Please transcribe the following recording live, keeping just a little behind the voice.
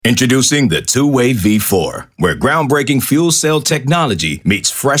Introducing the Two-Way V4, where groundbreaking fuel cell technology meets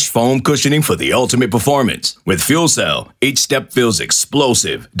fresh foam cushioning for the ultimate performance. With fuel cell, each step feels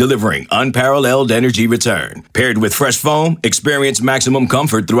explosive, delivering unparalleled energy return. Paired with fresh foam, experience maximum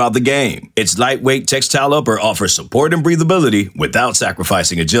comfort throughout the game. Its lightweight textile upper offers support and breathability without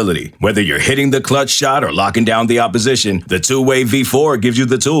sacrificing agility. Whether you're hitting the clutch shot or locking down the opposition, the Two-Way V4 gives you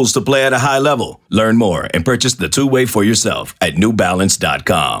the tools to play at a high level. Learn more and purchase the Two-Way for yourself at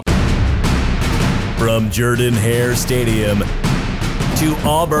newbalance.com. From Jordan-Hare Stadium to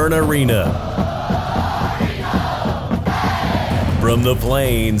Auburn Arena. From the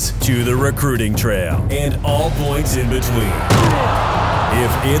plains to the recruiting trail and all points in between.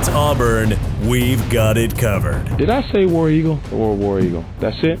 If it's Auburn, we've got it covered. Did I say War Eagle or War Eagle?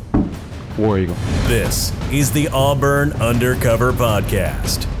 That's it? War Eagle. This is the Auburn Undercover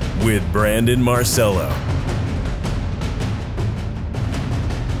Podcast with Brandon Marcello.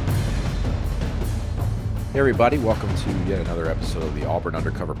 Hey everybody, welcome to yet another episode of the Auburn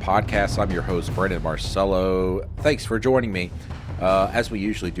Undercover Podcast. I'm your host, Brandon Marcello. Thanks for joining me. As we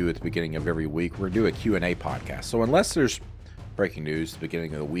usually do at the beginning of every week, we're doing a Q&A podcast. So unless there's breaking news at the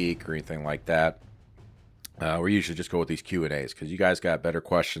beginning of the week or anything like that, we usually just go with these Q&As because you guys got better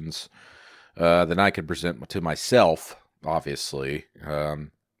questions than I could present to myself, obviously.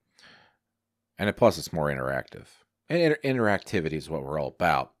 And plus, it's more interactive. And interactivity is what we're all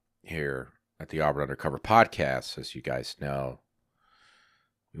about here at the Auburn Undercover Podcast. As you guys know,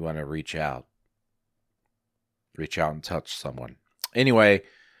 we want to reach out and touch someone. Anyway,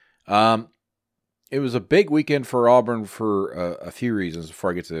 it was a big weekend for Auburn for a few reasons before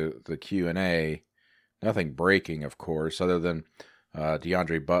I get to the Q&A. Nothing breaking, of course, other than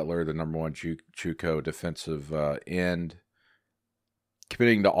DeAndre Butler, the number one JUCO defensive end,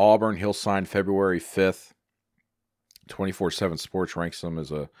 committing to Auburn. He'll sign February 5th. 24/7 Sports ranks him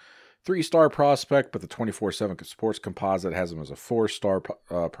as a 3-star prospect, but the 24/7 Sports Composite has him as a 4-star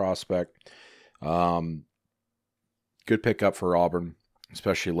prospect. Good pickup for Auburn,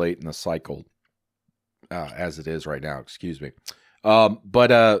 especially late in the cycle, as it is right now. Excuse me.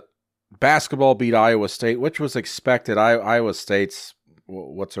 But basketball beat Iowa State, which was expected. Iowa State's,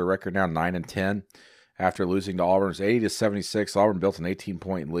 what's their record now? 9-10 after losing to Auburn. It was 80-76. Auburn built an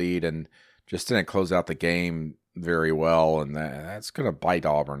 18-point lead and just didn't close out the game very well, and that's going to bite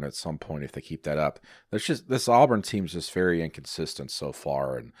Auburn at some point if they keep that up. This Auburn team's just very inconsistent so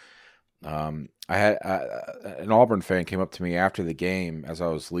far. And I had an Auburn fan came up to me after the game as I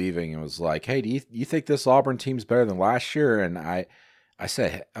was leaving and was like, "Hey, do you think this Auburn team's better than last year?" And I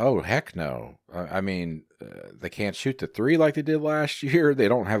said, "Oh, heck no! I mean, they can't shoot the three like they did last year. They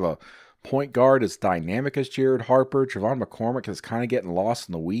don't have a point guard as dynamic as Jared Harper. Javon McCormick is kind of getting lost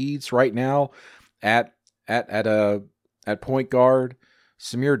in the weeds right now at point guard.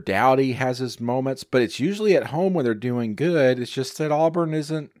 Samir Dowdy has his moments, but it's usually at home when they're doing good. It's just that Auburn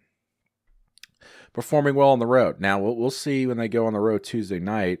isn't performing well on the road. Now we'll see when they go on the road Tuesday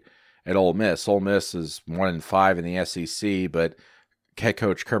night at Ole Miss. Ole Miss is 1-5 in the SEC, but head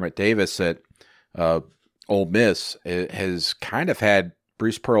coach Kermit Davis at Ole Miss has kind of had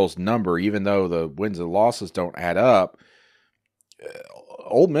Bruce Pearl's number, even though the wins and losses don't add up.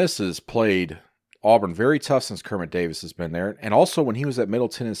 Ole Miss has played Auburn very tough since Kermit Davis has been there. And also when he was at Middle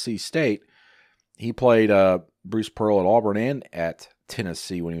Tennessee State, he played Bruce Pearl at Auburn and at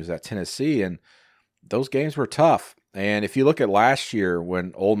Tennessee when he was at Tennessee. And those games were tough. And if you look at last year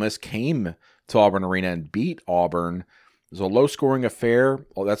when Ole Miss came to Auburn Arena and beat Auburn, it was a low-scoring affair.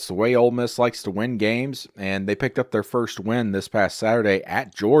 Well, that's the way Ole Miss likes to win games. And they picked up their first win this past Saturday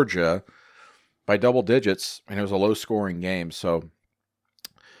at Georgia by double digits. And it was a low-scoring game. So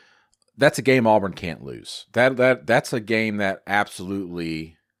that's a game Auburn can't lose. That's a game that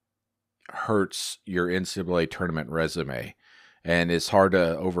absolutely hurts your NCAA tournament resume and is hard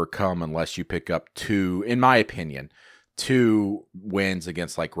to overcome unless you pick up in my opinion, two wins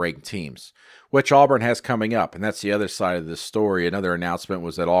against like ranked teams, which Auburn has coming up. And that's the other side of this story. Another announcement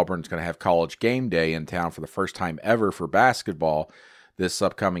was that Auburn's going to have College Game Day in town for the first time ever for basketball this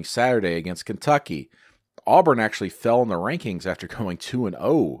upcoming Saturday against Kentucky. Auburn actually fell in the rankings after going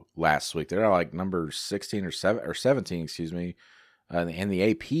 2-0 last week. They're like number 16 or 17, excuse me, in the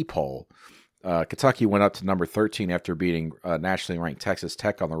AP poll. Kentucky went up to number 13 after beating nationally ranked Texas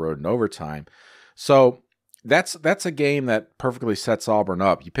Tech on the road in overtime. So that's a game that perfectly sets Auburn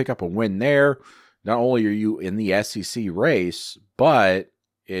up. You pick up a win there, not only are you in the SEC race, but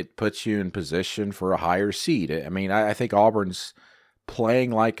it puts you in position for a higher seed. I mean, I think Auburn's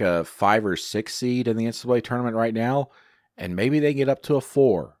playing like a 5 or 6 seed in the NCAA tournament right now, and maybe they get up to a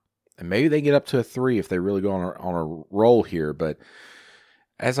 4, and maybe they get up to a 3 if they really go on a roll here. But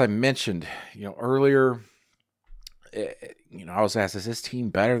as I mentioned, earlier, I was asked, is this team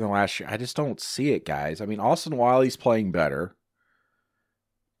better than last year? I just don't see it, guys. I mean, Austin Wiley's playing better.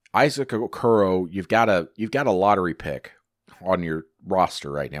 Isaac Okoro, you've got a lottery pick on your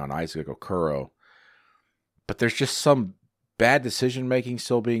roster right now, in Isaac Okoro. But there's just some bad decision making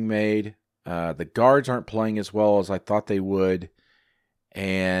still being made. The guards aren't playing as well as I thought they would,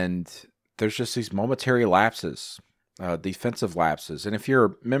 and there's just these momentary lapses, defensive lapses. And if you're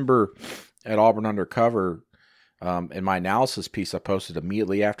a member at Auburn Undercover, in my analysis piece I posted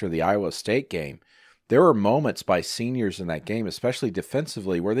immediately after the Iowa State game, there were moments by seniors in that game, especially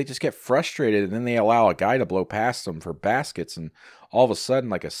defensively, where they just get frustrated and then they allow a guy to blow past them for baskets, and all of a sudden,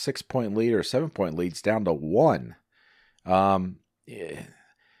 like a 6-point lead or a 7-point lead's down to 1. And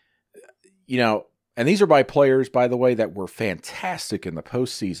these are by players, by the way, that were fantastic in the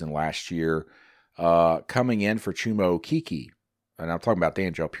postseason last year, coming in for Chuma Okeke, and I'm talking about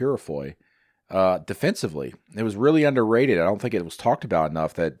Danjel Purifoy. Defensively, it was really underrated. I don't think it was talked about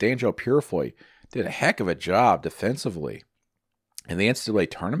enough that Danjel Purifoy did a heck of a job defensively in the NCAA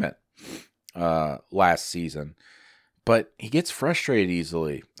tournament last season. But he gets frustrated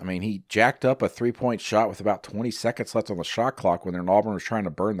easily. I mean, he jacked up a 3-point shot with about 20 seconds left on the shot clock when Auburn was trying to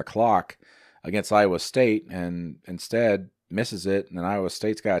burn the clock against Iowa State, and instead misses it, and then Iowa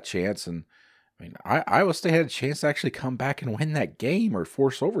State's got a chance. And I mean, Iowa State had a chance to actually come back and win that game or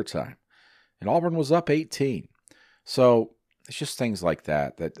force overtime. And Auburn was up 18. So it's just things like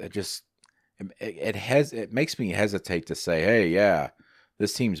that it makes me hesitate to say, hey, yeah,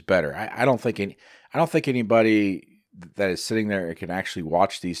 this team's better. I don't think anybody that is sitting there can actually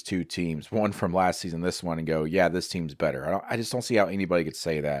watch these two teams, one from last season, this one, and go, yeah, this team's better. I just don't see how anybody could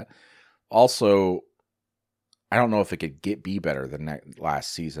say that. Also, I don't know if it could be better than that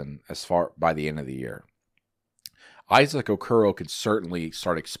last season by the end of the year. Isaac Okoro could certainly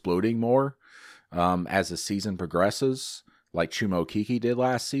start exploding more as the season progresses, like Chuma Okeke did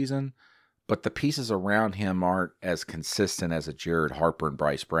last season. But the pieces around him aren't as consistent as a Jared Harper and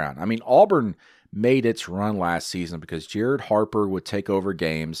Bryce Brown. I mean, Auburn made its run last season because Jared Harper would take over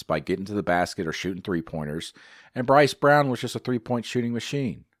games by getting to the basket or shooting 3-pointers, and Bryce Brown was just a 3-point shooting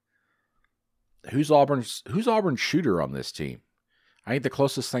machine. Who's Auburn's shooter on this team? I think the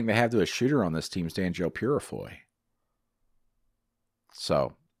closest thing they have to a shooter on this team is Danjel Purifoy.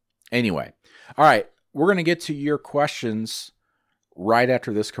 So, anyway. All right, we're going to get to your questions right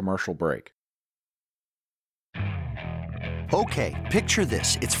after this commercial break. Okay, picture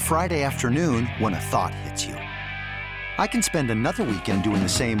this. It's Friday afternoon when a thought hits you. I can spend another weekend doing the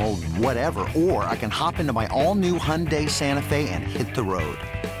same old whatever, or I can hop into my all-new Hyundai Santa Fe and hit the road.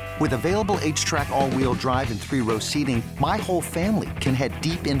 With available H-Track all-wheel drive and 3-row seating, my whole family can head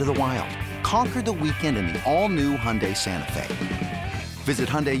deep into the wild. Conquer the weekend in the all-new Hyundai Santa Fe. Visit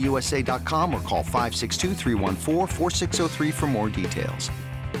HyundaiUSA.com or call 562-314-4603 for more details.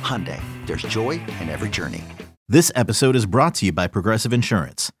 Hyundai, there's joy in every journey. This episode is brought to you by Progressive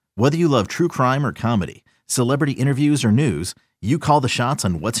Insurance. Whether you love true crime or comedy, celebrity interviews or news, you call the shots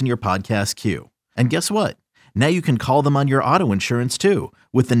on what's in your podcast queue. And guess what? Now you can call them on your auto insurance too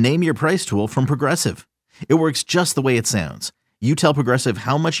with the Name Your Price tool from Progressive. It works just the way it sounds. You tell Progressive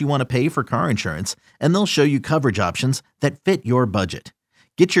how much you want to pay for car insurance, and they'll show you coverage options that fit your budget.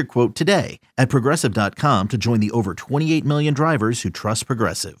 Get your quote today at Progressive.com to join the over 28 million drivers who trust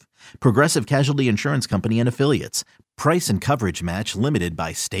Progressive. Progressive Casualty Insurance Company and Affiliates. Price and coverage match limited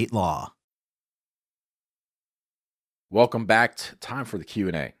by state law. Welcome back. Time for the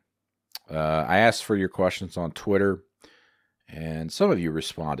Q&A. I asked for your questions on Twitter, and some of you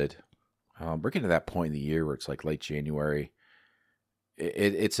responded. We're getting to that point in the year where it's like late January.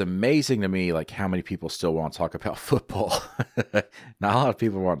 It's amazing to me, like, how many people still want to talk about football. Not a lot of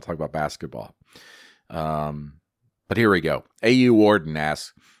people want to talk about basketball. But here we go. A.U. Warden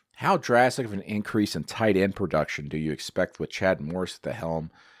asks, how drastic of an increase in tight end production do you expect with Chad Morris at the helm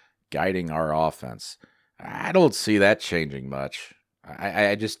guiding our offense? I don't see that changing much.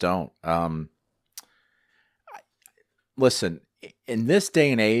 I just don't. Listen, in this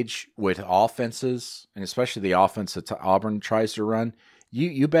day and age with offenses, and especially the offense that Auburn tries to run,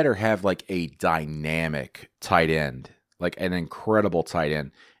 you better have like a dynamic tight end, like an incredible tight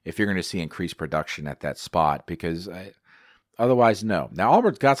end, if you're going to see increased production at that spot, because otherwise, no. Now,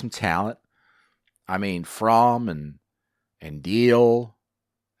 Auburn's got some talent. I mean, Fromm and Deal,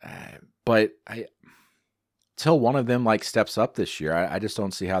 but till one of them like steps up this year, I just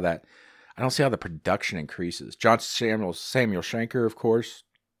don't see how that. I don't see how the production increases. Samuel Shenker, of course,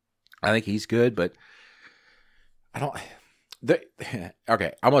 I think he's good, but I don't.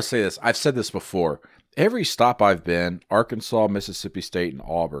 Okay, I'm going to say this. I've said this before. every stop I've been, Arkansas, Mississippi State, and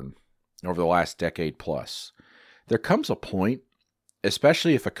Auburn, over the last decade plus, there comes a point,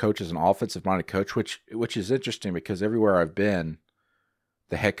 especially if a coach is an offensive-minded coach, which is interesting because everywhere I've been,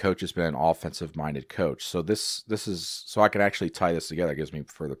 the head coach has been an offensive-minded coach. So this is so I can actually tie this together. It gives me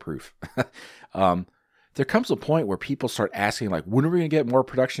further proof. There comes a point where people start asking, like, when are we going to get more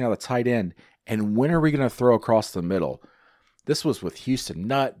production out of the tight end, and when are we going to throw across the middle? This was with Houston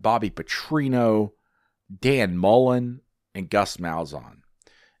Nutt, Bobby Petrino, Dan Mullen, and Gus Malzahn.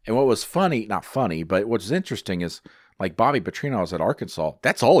 And what was funny, not funny, but what was interesting is, like, Bobby Petrino was at Arkansas.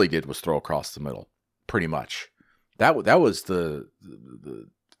 That's all he did was throw across the middle, pretty much. That was the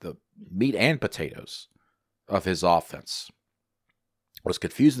meat and potatoes of his offense. Was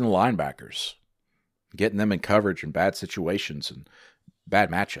confusing the linebackers, getting them in coverage in bad situations and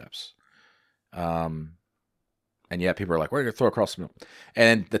bad matchups. And yet people are like, we're going to throw across the middle.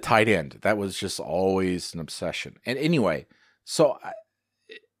 And the tight end, that was just always an obsession. And anyway, so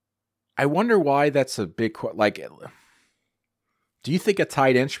I wonder why that's a big, like, do you think a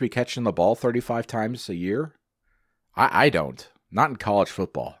tight end should be catching the ball 35 times a year? I don't. Not in college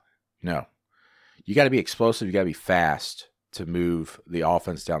football. No. You got to be explosive. You got to be fast to move the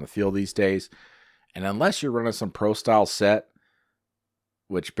offense down the field these days. And unless you're running some pro-style set,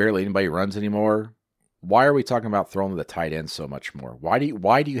 which barely anybody runs anymore, why are we talking about throwing the tight end so much more? Why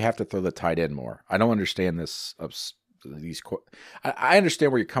do you have to throw the tight end more? I don't understand this. I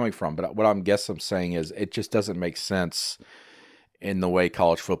understand where you're coming from, but what I'm saying is it just doesn't make sense in the way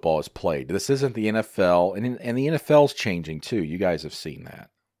college football is played. This isn't the NFL, and the NFL's changing too. You guys have seen that.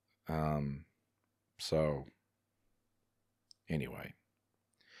 So anyway,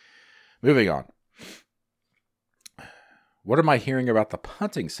 moving on. What am I hearing about the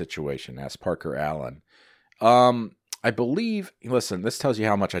punting situation? Asked Parker Allen. I believe, listen, this tells you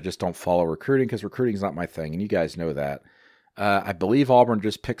how much I just don't follow recruiting because recruiting is not my thing, and you guys know that. I believe Auburn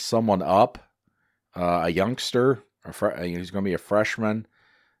just picked someone up, a youngster. He's going to be a freshman.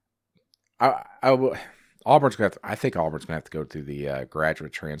 I think Auburn's going to have to go through the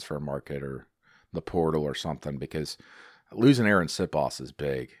graduate transfer market or the portal or something because losing Aaron Sitbos is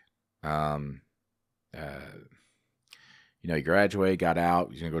big. He graduated, got out.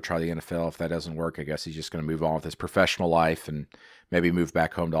 He's going to go try the NFL. If that doesn't work, I guess he's just going to move on with his professional life and maybe move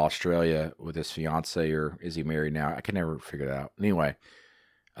back home to Australia with his fiance, or is he married now? I can never figure it out. Anyway,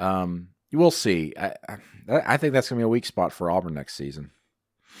 we'll see. I think that's going to be a weak spot for Auburn next season,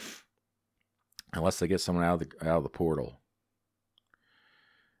 unless they get someone out of the portal.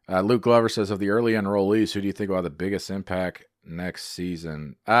 Luke Glover says, of the early enrollees, who do you think will have the biggest impact next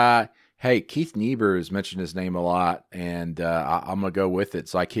season? Hey, Keith Niebuhr has mentioned his name a lot, and I'm going to go with it.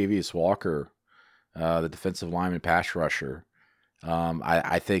 Zykevious Walker, the defensive lineman pass rusher.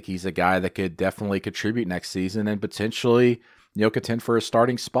 I think he's a guy that could definitely contribute next season and potentially, contend for a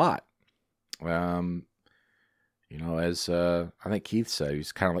starting spot. As I think Keith said,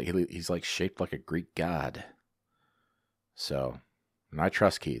 he's kind of like, he's like shaped like a Greek god. So, and I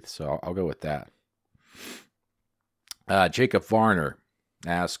trust Keith, so I'll go with that. Jacob Varner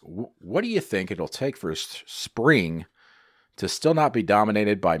asks, what do you think it'll take for spring to still not be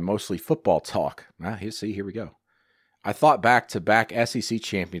dominated by mostly football talk? Here we go. I thought back-to-back SEC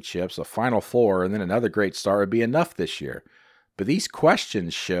championships, a Final Four, and then another great start would be enough this year. But these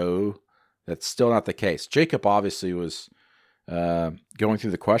questions show that's still not the case. Jacob obviously was going through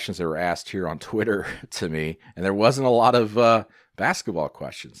the questions that were asked here on Twitter to me, and there wasn't a lot of basketball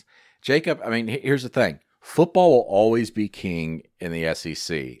questions. Jacob, here's the thing. Football will always be king in the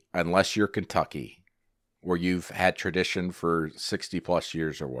SEC unless you're Kentucky, where you've had tradition for 60-plus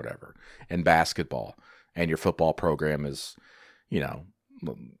years or whatever, in basketball. And your football program is,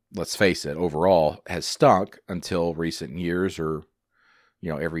 let's face it, overall has stunk until recent years or,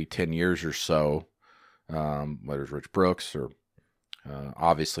 every 10 years or so, whether it's Rich Brooks or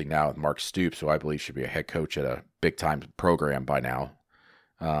obviously now Mark Stoops, who I believe should be a head coach at a big-time program by now.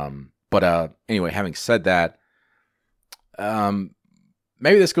 But anyway, having said that,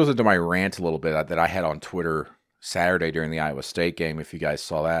 maybe this goes into my rant a little bit that I had on Twitter Saturday during the Iowa State game, if you guys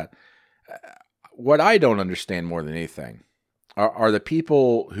saw that. What I don't understand more than anything are the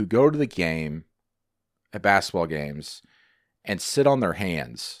people who go to the game at basketball games and sit on their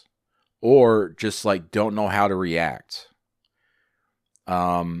hands or just don't know how to react.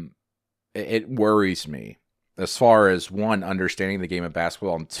 It worries me as far as, one, understanding the game of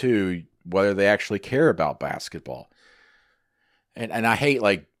basketball, and two, whether they actually care about basketball. And I hate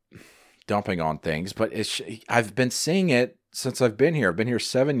dumping on things, but I've been seeing it since I've been here. I've been here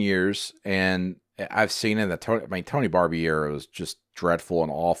 7 years, and I've seen in the Tony Barbee era, it was just dreadful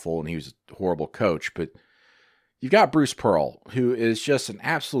and awful, and he was a horrible coach. But you've got Bruce Pearl, who is just an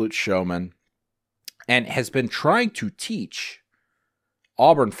absolute showman and has been trying to teach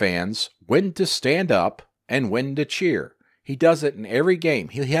Auburn fans when to stand up and when to cheer. He does it in every game.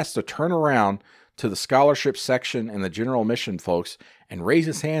 He has to turn around to the scholarship section and the general admission folks and raise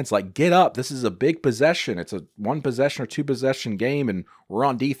his hands like, get up. This is a big possession. It's a 1 possession or 2 possession game, and we're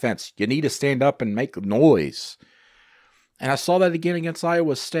on defense. You need to stand up and make noise. And I saw that again against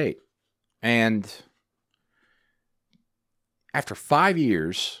Iowa State. And after 5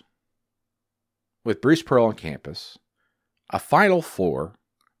 years with Bruce Pearl on campus, a Final Four,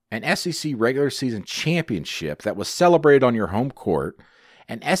 an SEC regular season championship that was celebrated on your home court,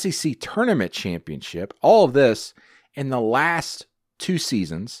 an SEC tournament championship, all of this in the last 2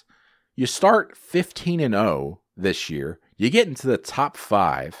 seasons. You start 15-0 this year. You get into the top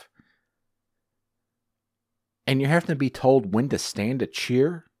 5, and you're having to be told when to stand to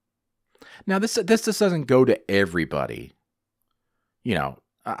cheer. Now, this doesn't go to everybody. You know,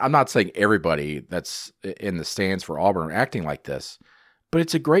 I'm not saying everybody that's in the stands for Auburn are acting like this, but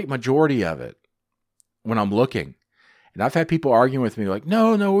it's a great majority of it when I'm looking. And I've had people arguing with me like,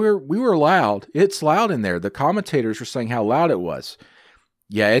 no, we were loud. It's loud in there. The commentators were saying how loud it was.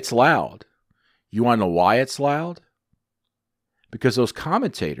 Yeah, it's loud. You want to know why it's loud? Because those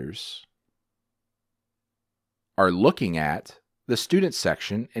commentators are looking at the student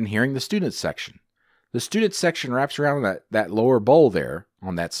section and hearing the student section. The student section wraps around that lower bowl there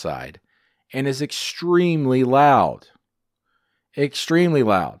on that side and is extremely loud. Extremely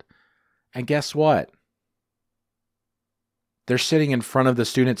loud. And guess what? They're sitting in front of the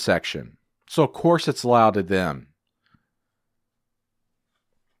student section. So of course it's loud to them.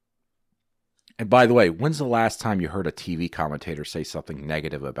 And by the way, when's the last time you heard a TV commentator say something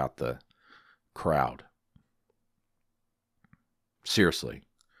negative about the crowd? Seriously.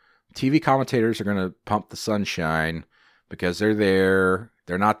 TV commentators are going to pump the sunshine because they're there.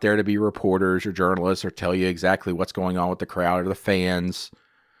 They're not there to be reporters or journalists or tell you exactly what's going on with the crowd or the fans.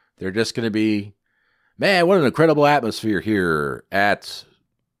 They're just going to be, man, what an incredible atmosphere here at,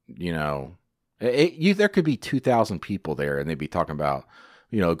 there could be 2,000 people there and they'd be talking about,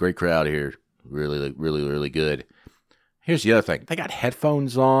 a great crowd here. Really, really, really good. Here's the other thing. They got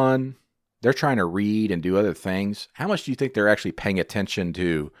headphones on. They're trying to read and do other things. How much do you think they're actually paying attention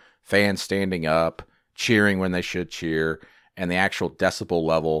to fans standing up, cheering when they should cheer, and the actual decibel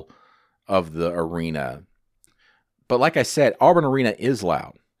level of the arena? But like I said, Auburn Arena is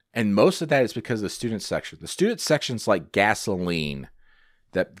loud. And most of that is because of the student section. The student section's like gasoline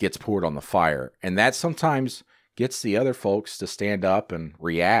that gets poured on the fire. And that sometimes gets the other folks to stand up and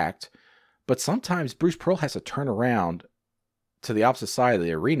react. But sometimes Bruce Pearl has to turn around to the opposite side of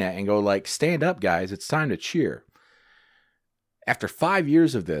the arena and go like, stand up, guys. It's time to cheer. After 5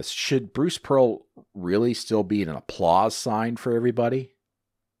 years of this, should Bruce Pearl really still be an applause sign for everybody?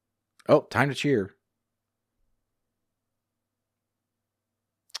 Oh, time to cheer.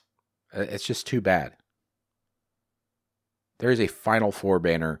 It's just too bad. There is a Final Four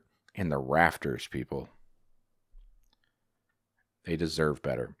banner in the rafters, people. They deserve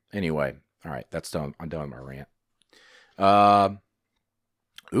better. Anyway, all right, that's done. I'm done with my rant.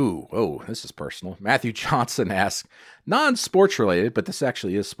 This is personal. Matthew Johnson asks, non-sports related, but this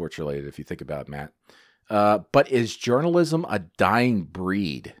actually is sports related if you think about it, Matt. But is journalism a dying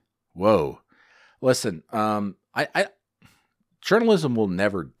breed? Whoa. Listen, journalism will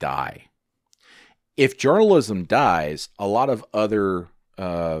never die. If journalism dies, a lot of other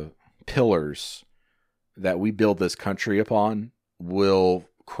pillars that we build this country upon will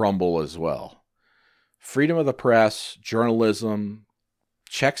crumble as well. Freedom of the press, journalism,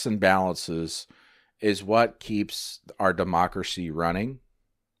 checks and balances is what keeps our democracy running.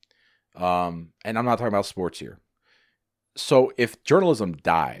 And I'm not talking about sports here. So if journalism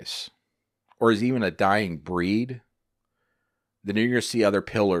dies, or is even a dying breed, then you're going to see other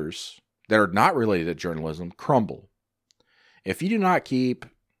pillars that are not related to journalism crumble. If you do not keep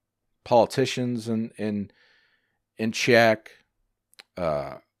politicians in check,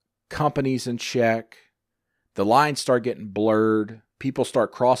 companies in check, the lines start getting blurred. People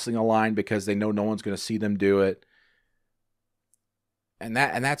start crossing a line because they know no one's going to see them do it. And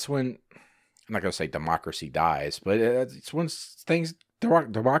that's when, I'm not going to say democracy dies, but it's when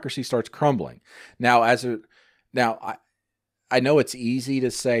democracy starts crumbling. Now, I know it's easy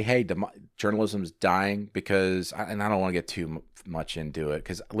to say, hey, journalism's dying because, and I don't want to get too much into it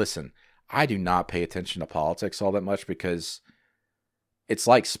because, listen, I do not pay attention to politics all that much because it's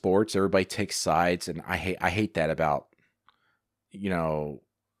like sports. Everybody takes sides, and I hate that about,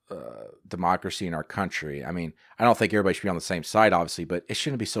 democracy in our country. I mean, I don't think everybody should be on the same side, obviously, but it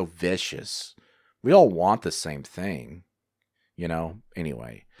shouldn't be so vicious. We all want the same thing,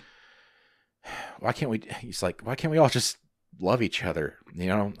 Anyway, why can't we? He's like, why can't we all just love each other?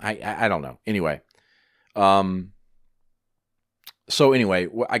 I don't know. Anyway, so anyway,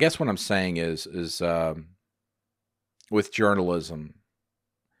 I guess what I'm saying is with journalism,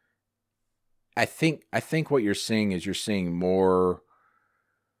 I think what you're seeing is you're seeing more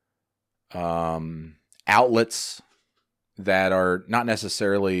outlets that are not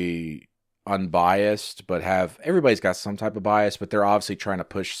necessarily unbiased, but everybody's got some type of bias, but they're obviously trying to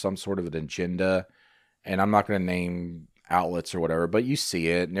push some sort of an agenda. And I'm not going to name outlets or whatever, but you see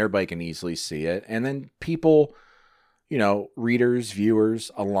it and everybody can easily see it. And then people, readers,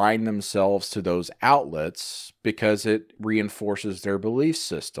 viewers align themselves to those outlets because it reinforces their belief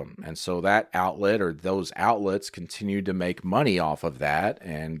system. And so that outlet or those outlets continue to make money off of that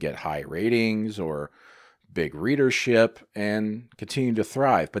and get high ratings or big readership and continue to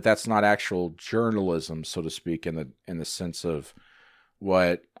thrive. But that's not actual journalism, so to speak, in the sense of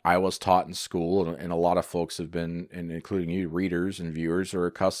what I was taught in school, and a lot of folks have been, and including you, readers and viewers, are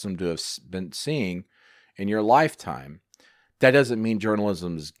accustomed to have been seeing in your lifetime. That doesn't mean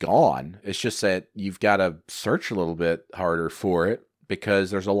journalism is gone. It's just that you've got to search a little bit harder for it because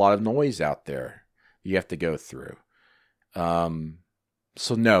there's a lot of noise out there you have to go through.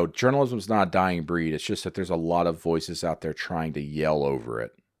 So no, journalism is not a dying breed. It's just that there's a lot of voices out there trying to yell over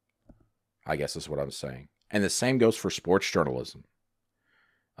it, I guess is what I'm saying. And the same goes for sports journalism.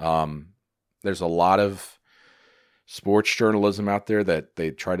 There's a lot of sports journalism out there that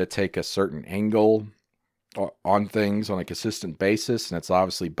they try to take a certain angle on things on a consistent basis, and it's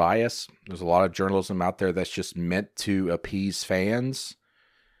obviously biased. There's a lot of journalism out there that's just meant to appease fans.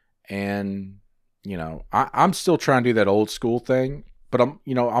 And, I'm still trying to do that old school thing. But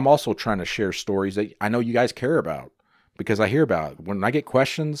I'm also trying to share stories that I know you guys care about because I hear about it. When I get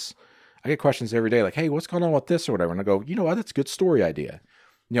questions every day like, hey, what's going on with this or whatever. And I go, what? That's a good story idea.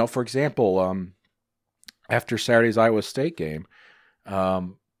 For example, after Saturday's Iowa State game,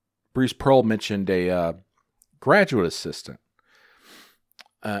 Bruce Pearl mentioned a graduate assistant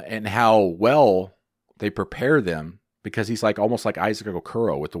and how well they prepare them because he's like almost like Isaac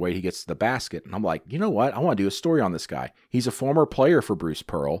Okoro with the way he gets to the basket. And I'm like, you know what? I want to do a story on this guy. He's a former player for Bruce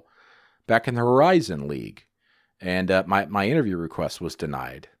Pearl back in the Horizon League. And my interview request was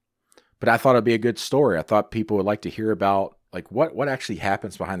denied. But I thought it'd be a good story. I thought people would like to hear about like what actually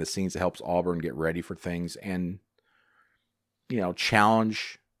happens behind the scenes that helps Auburn get ready for things and,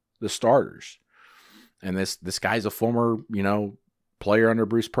 challenge the starters. And this guy's a former, player under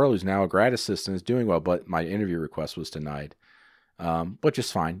Bruce Pearl who's now a grad assistant is doing well, but my interview request was denied, which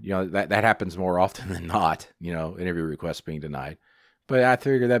is fine. That happens more often than not, interview requests being denied. But I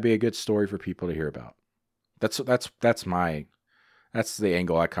figured that'd be a good story for people to hear about. That's the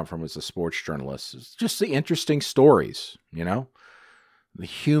angle I come from as a sports journalist. It's just the interesting stories, the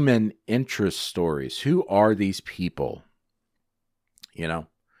human interest stories. Who are these people?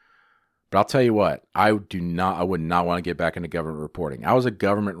 But I'll tell you what, I would not want to get back into government reporting. I was a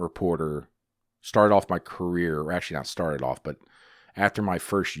government reporter, started off my career, or actually not started off, but after my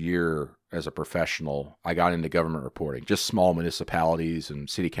first year as a professional, I got into government reporting, just small municipalities and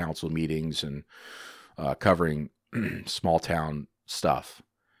city council meetings and covering small town stuff.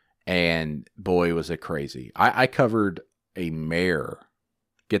 And boy, was it crazy. I covered a mayor.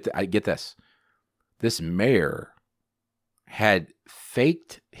 Get this. This mayor had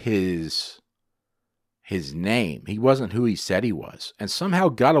faked his name. He wasn't who he said he was, and somehow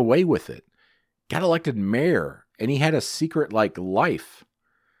got away with it. Got elected mayor, and he had a secret life.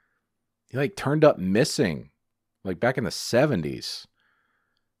 He turned up missing, back in the 70s.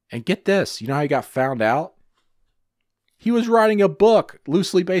 And get this, you know how he got found out? He was writing a book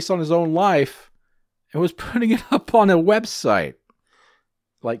loosely based on his own life and was putting it up on a website,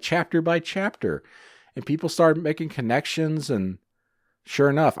 chapter by chapter. And people started making connections, and sure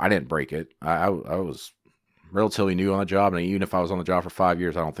enough, I didn't break it. I was relatively new on the job, and even if I was on the job for 5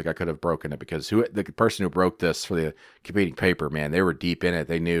 years, I don't think I could have broken it because the person who broke this for the competing paper, man, they were deep in it.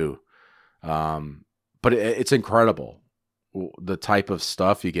 They knew. But it's incredible the type of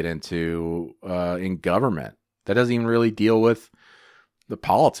stuff you get into in government that doesn't even really deal with the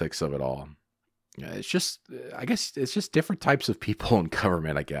politics of it all. It's just, I guess, it's just different types of people in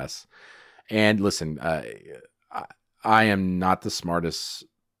government, I guess. And listen, I am not the smartest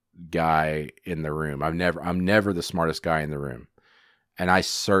guy in the room. I'm never the smartest guy in the room. And I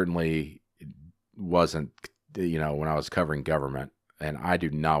certainly wasn't, when I was covering government, and I do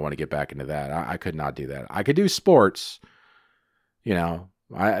not want to get back into that. I could not do that. I could do sports,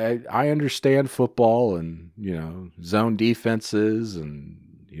 I understand football and, zone defenses and,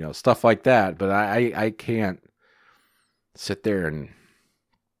 stuff like that, but I can't sit there and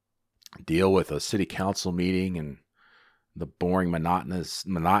deal with a city council meeting and the boring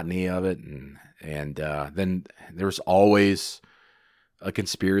monotony of it. And then there's always a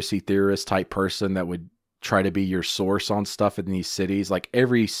conspiracy theorist type person that would try to be your source on stuff in these cities. Like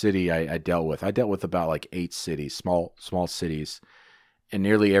every city I dealt with about like 8 cities, small cities. And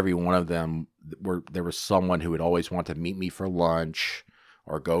nearly every one of them there was someone who would always want to meet me for lunch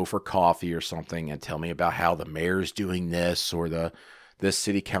or go for coffee or something and tell me about how the mayor's doing this or this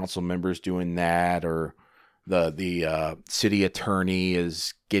city council member's doing that, or the city attorney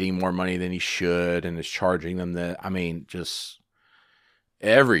is getting more money than he should and is charging them just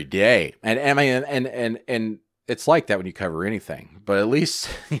every day. And and it's like that when you cover anything, but at least,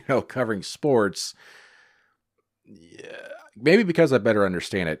 covering sports, maybe because I better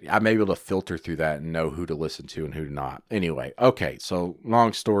understand it, I'm able to filter through that and know who to listen to and who to not. Anyway, okay, so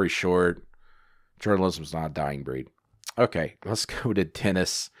long story short, journalism's not a dying breed. Okay, let's go to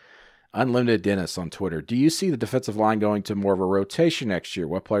Dennis, Unlimited Dennis on Twitter. Do you see the defensive line going to more of a rotation next year?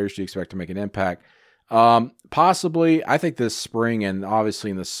 What players do you expect to make an impact? Possibly. I think this spring and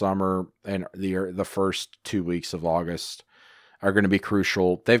obviously in the summer and the first 2 weeks of August are going to be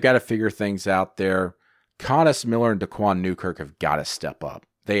crucial. They've got to figure things out there. Connus Miller and Daquan Newkirk have got to step up.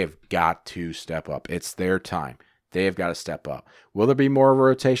 They have got to step up. It's their time. They have got to step up. Will there be more of a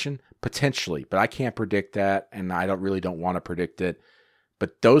rotation? Potentially, but I can't predict that, and I don't want to predict it.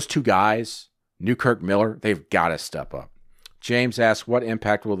 But those two guys, Newkirk, Miller, they've got to step up. James asks, what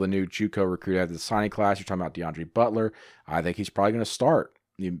impact will the new JUCO recruit have to the signing class? You're talking about DeAndre Butler. I think he's probably going to start.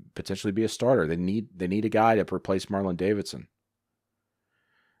 He potentially be a starter. They need a guy to replace Marlon Davidson.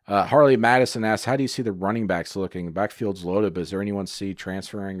 Harley Madison asks, how do you see the running backs looking? The backfield's loaded, but is there anyone see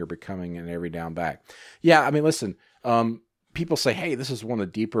transferring or becoming an every down back? Yeah, I mean, listen, people say, hey, this is one of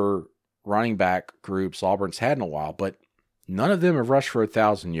the deeper running back groups Auburn's had in a while, but none of them have rushed for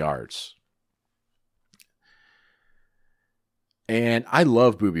 1,000 yards. And I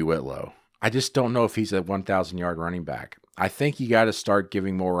love Boobie Whitlow. I just don't know if he's a 1,000-yard running back. I think you got to start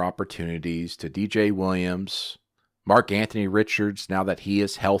giving more opportunities to DJ Williams, Mark Anthony Richards, now that he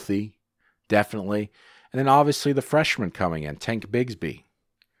is healthy, definitely. And then obviously the freshman coming in, Tank Bigsby.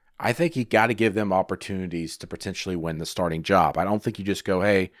 I think you got to give them opportunities to potentially win the starting job. I don't think you just go,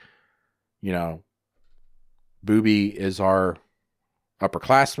 hey, Boobie is our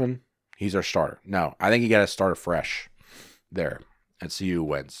upperclassman. He's our starter. No, I think you got to start afresh there and see who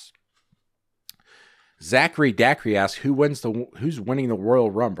wins. Zachary Dacry asks, who's winning the Royal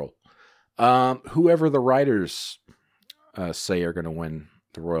Rumble? Whoever the writers say are going to win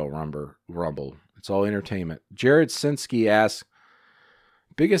the Royal Rumble. It's all entertainment. Jared Sinsky asks,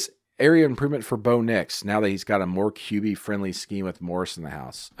 biggest area improvement for Bo Nix now that he's got a more QB-friendly scheme with Morris in the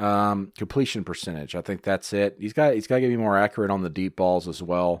house. Completion percentage. I think that's it. He's got to be more accurate on the deep balls as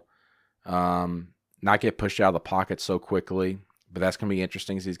well. Not get pushed out of the pocket so quickly. But that's going to be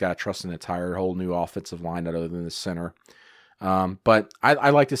interesting because he's got to trust an entire whole new offensive line other than the center. But I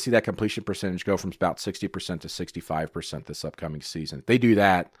like to see that completion percentage go from about 60% to 65% this upcoming season. If they do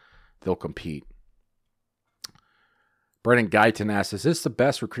that, they'll compete. Brennan Guyton asks, is this the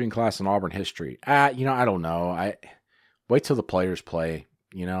best recruiting class in Auburn history? I don't know. I wait till the players play,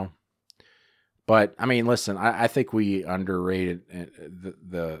 But, I mean, listen, I think we underrated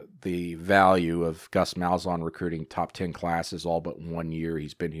the value of Gus Malzahn recruiting top 10 classes all but 1 year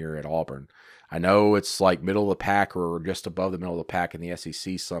he's been here at Auburn. I know it's like middle of the pack or just above the middle of the pack in the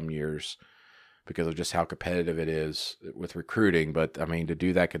SEC some years because of just how competitive it is with recruiting. But, I mean, to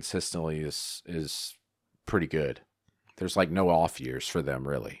do that consistently is pretty good. There's like no off years for them,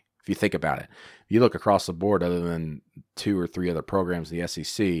 really, if you think about it. If you look across the board, other than 2 or 3 other programs in the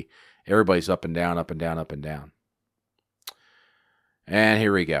SEC, everybody's up and down, up and down, up and down. And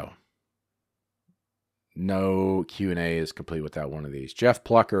here we go. No Q&A is complete without one of these. Jeff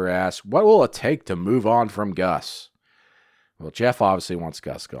Plucker asks, what will it take to move on from Gus? Well, Jeff obviously wants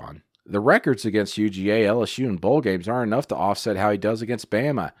Gus gone. The records against UGA, LSU, and bowl games aren't enough to offset how he does against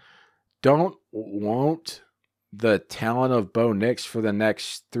Bama. Won't the talent of Bo Nix for the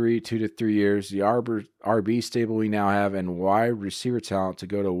next 2 to 3 years, the RB stable we now have, and wide receiver talent to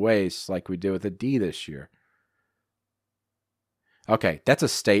go to waste like we did with the D this year. Okay, that's a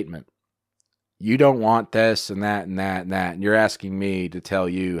statement. You don't want this and that and that and that, and you're asking me to tell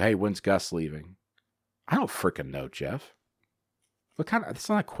you, hey, when's Gus leaving? I don't freaking know, Jeff. That's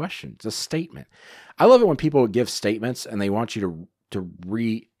not a question. It's a statement. I love it when people give statements and they want you to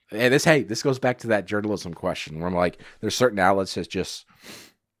And this goes back to that journalism question where I'm like, there's certain outlets that just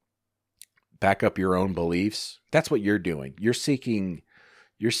back up your own beliefs. That's what you're doing. You're seeking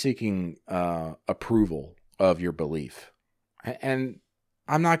approval of your belief. And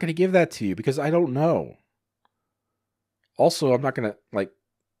I'm not going to give that to you because I don't know. Also, I'm not going to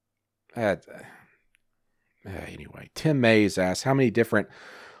anyway, Tim Mays asks, how many different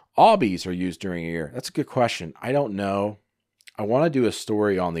obbies are used during a year? That's a good question. I don't know. I want to do a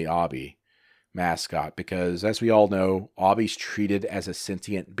story on the obby mascot because, as we all know, Obby's treated as a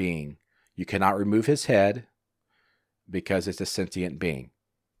sentient being. You cannot remove his head because it's a sentient being.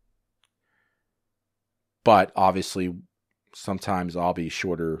 But obviously, sometimes Obby's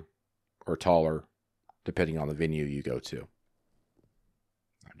shorter or taller, depending on the venue you go to.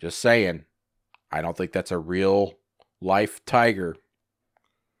 I'm just saying, I don't think that's a real life tiger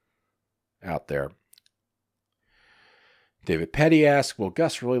out there. David Petty asks, will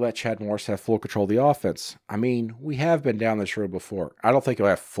Gus really let Chad Morris have full control of the offense? I mean, we have been down this road before. I don't think he'll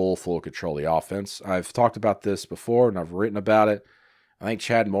have full control of the offense. I've talked about this before, and I've written about it. I think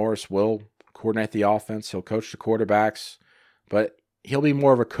Chad Morris will coordinate the offense. He'll coach the quarterbacks, but he'll be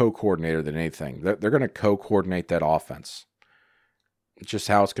more of a co-coordinator than anything. They're going to co-coordinate that offense. It's just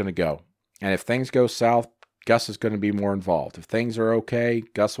how it's going to go. And if things go south, Gus is going to be more involved. If things are okay,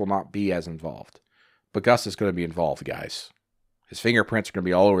 Gus will not be as involved. But Gus is going to be involved, guys. His fingerprints are going to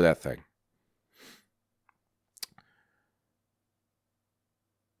be all over that thing.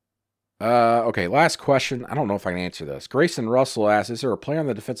 Okay, last question. I don't know if I can answer this. Grayson Russell asks, is there a player on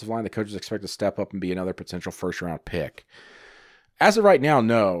the defensive line that coaches expect to step up and be another potential first-round pick? As of right now,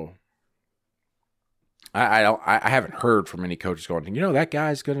 no. I haven't heard from any coaches going, that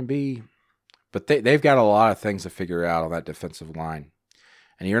guy's going to be... But they've got a lot of things to figure out on that defensive line.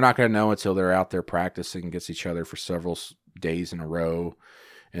 And you're not going to know until they're out there practicing against each other for several days in a row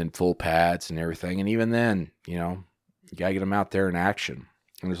and full pads and everything. And even then, you got to get them out there in action.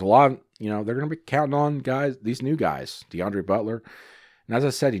 And there's a lot of, they're going to be counting on guys, these new guys, DeAndre Butler. And as I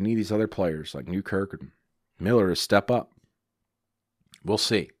said, you need these other players like Newkirk and Miller to step up. We'll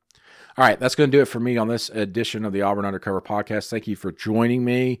see. All right, that's going to do it for me on this edition of the Auburn Undercover Podcast. Thank you for joining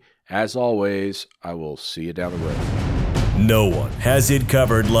me. As always, I will see you down the road. No one has it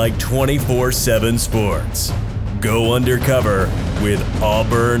covered like 24/7 Sports. Go undercover with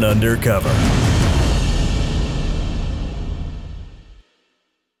Auburn Undercover.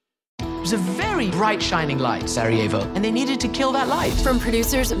 It was a very bright, shining light, Sarajevo, and they needed to kill that light. From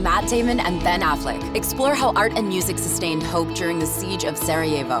producers Matt Damon and Ben Affleck, explore how art and music sustained hope during the siege of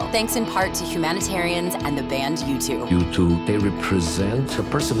Sarajevo, thanks in part to humanitarians and the band U2. U2, they represent a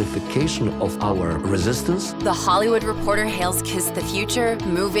personification of our resistance. The Hollywood Reporter hails Kiss the Future,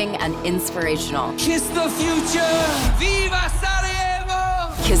 moving and inspirational. Kiss the future! Viva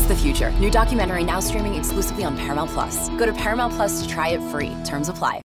Sarajevo! Kiss the Future, new documentary now streaming exclusively on Paramount+. Go to Paramount+ to try it free. Terms apply.